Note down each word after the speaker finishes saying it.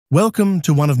Welcome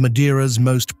to one of Madeira's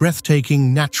most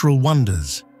breathtaking natural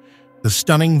wonders, the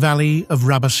stunning valley of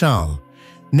Rabacal,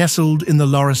 nestled in the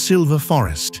Laurisilva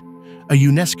forest, a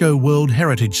UNESCO World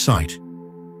Heritage Site.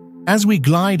 As we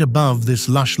glide above this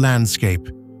lush landscape,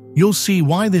 you'll see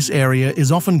why this area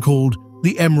is often called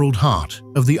the Emerald Heart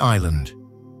of the island.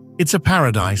 It's a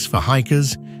paradise for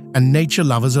hikers and nature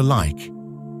lovers alike.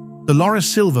 The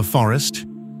Laurisilva forest,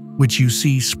 which you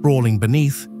see sprawling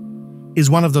beneath, is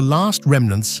one of the last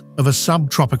remnants of a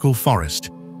subtropical forest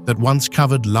that once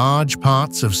covered large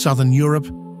parts of southern Europe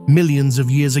millions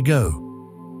of years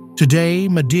ago. Today,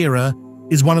 Madeira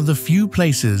is one of the few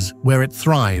places where it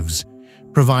thrives,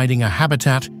 providing a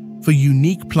habitat for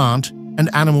unique plant and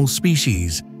animal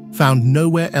species found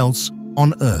nowhere else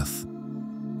on Earth.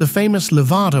 The famous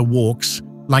Levada walks,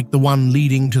 like the one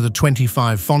leading to the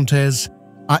 25 Fontes,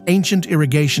 are ancient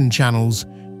irrigation channels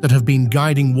that have been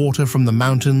guiding water from the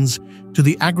mountains to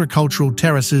the agricultural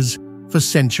terraces for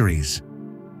centuries.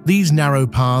 These narrow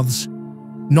paths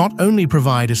not only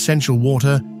provide essential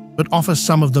water, but offer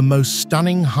some of the most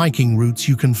stunning hiking routes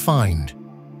you can find.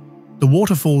 The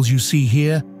waterfalls you see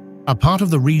here are part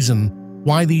of the reason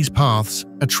why these paths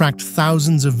attract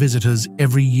thousands of visitors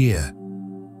every year.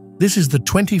 This is the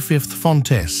 25th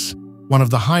Fontes, one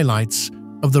of the highlights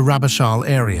of the Rabacal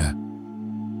area.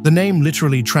 The name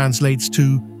literally translates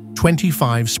to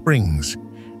 25 springs,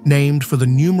 named for the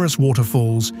numerous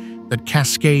waterfalls that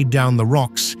cascade down the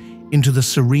rocks into the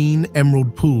serene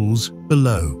emerald pools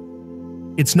below.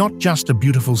 It's not just a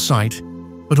beautiful sight,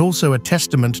 but also a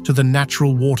testament to the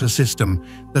natural water system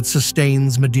that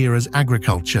sustains Madeira's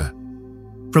agriculture.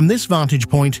 From this vantage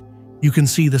point, you can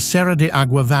see the Serra de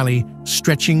Água Valley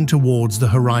stretching towards the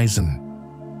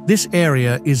horizon. This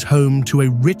area is home to a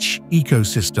rich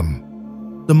ecosystem.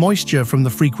 The moisture from the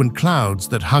frequent clouds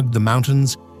that hug the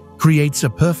mountains creates a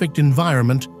perfect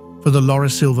environment for the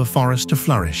Laurisilva forest to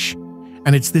flourish,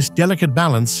 and it's this delicate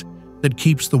balance that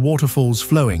keeps the waterfalls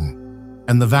flowing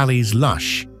and the valleys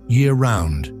lush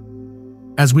year-round.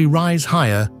 As we rise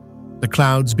higher, the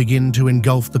clouds begin to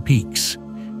engulf the peaks,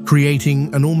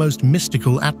 creating an almost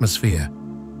mystical atmosphere.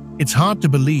 It's hard to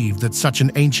believe that such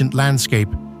an ancient landscape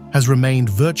has remained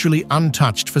virtually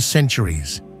untouched for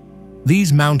centuries.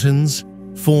 These mountains,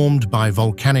 formed by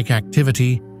volcanic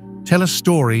activity, tell a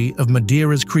story of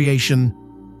Madeira's creation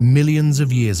millions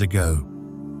of years ago.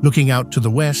 Looking out to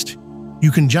the west,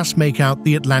 you can just make out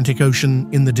the Atlantic Ocean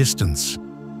in the distance.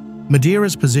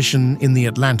 Madeira's position in the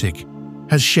Atlantic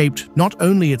has shaped not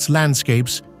only its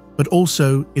landscapes, but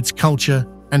also its culture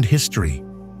and history.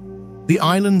 The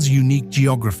island's unique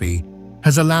geography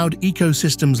has allowed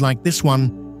ecosystems like this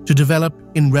one to develop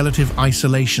in relative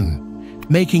isolation,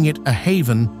 making it a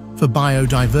haven for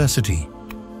biodiversity.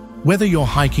 Whether you're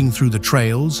hiking through the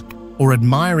trails or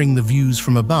admiring the views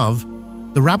from above,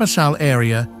 the Rabacal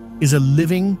area is a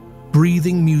living,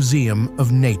 breathing museum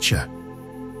of nature.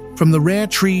 From the rare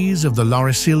trees of the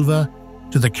Laurisilva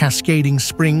to the cascading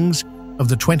springs of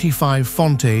the 25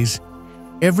 Fontes,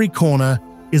 every corner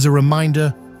is a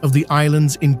reminder of the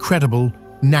island's incredible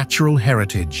natural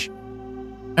heritage.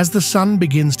 As the sun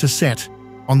begins to set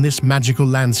on this magical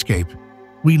landscape,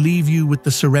 we leave you with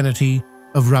the serenity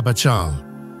of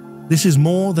Rabacal. This is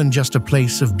more than just a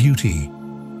place of beauty.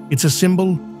 It's a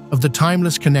symbol of the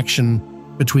timeless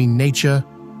connection between nature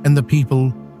and the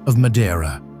people of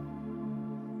Madeira.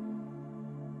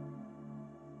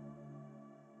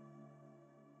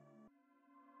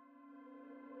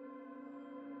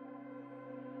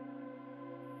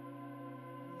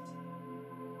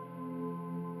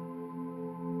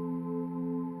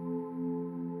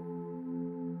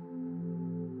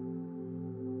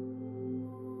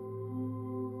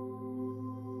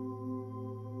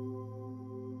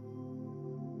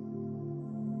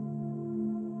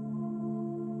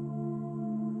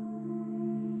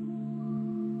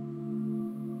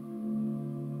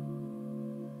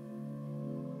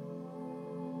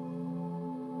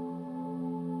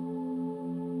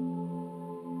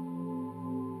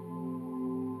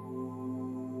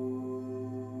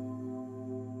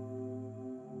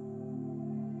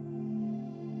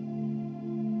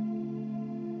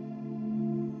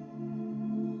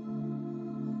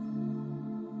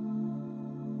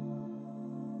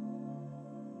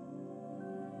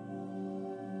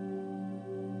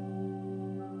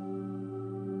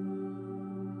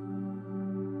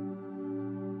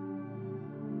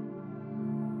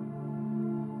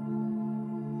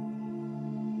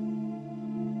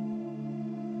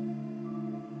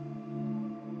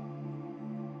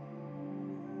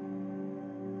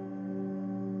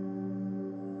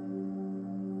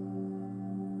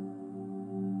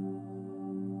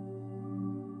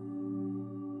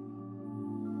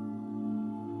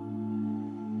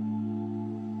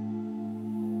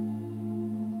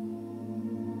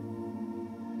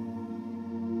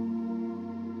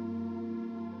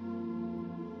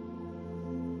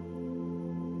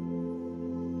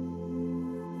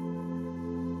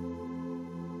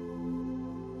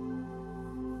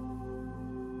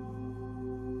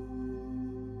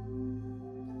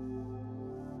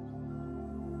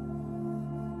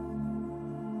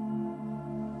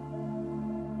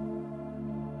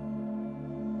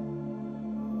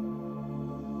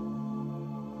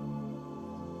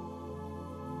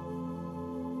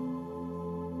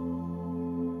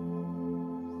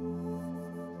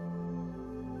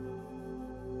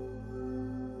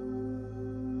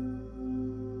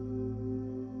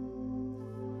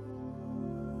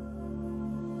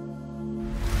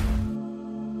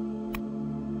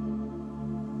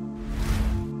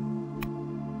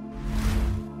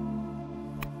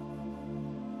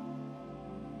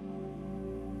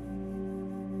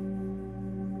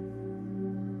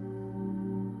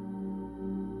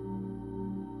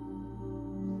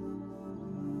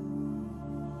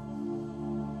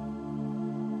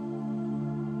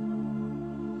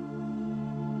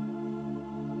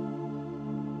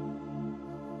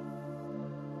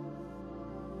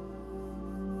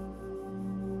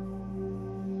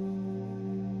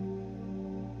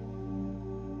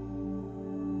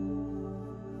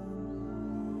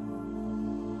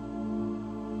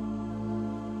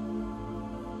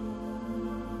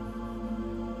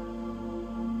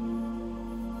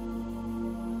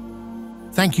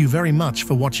 Thank you very much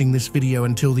for watching this video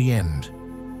until the end.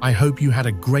 I hope you had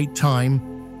a great time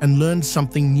and learned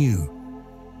something new.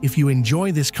 If you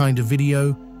enjoy this kind of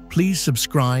video, please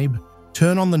subscribe,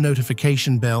 turn on the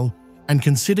notification bell, and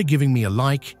consider giving me a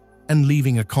like and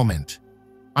leaving a comment.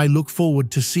 I look forward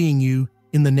to seeing you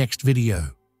in the next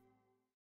video.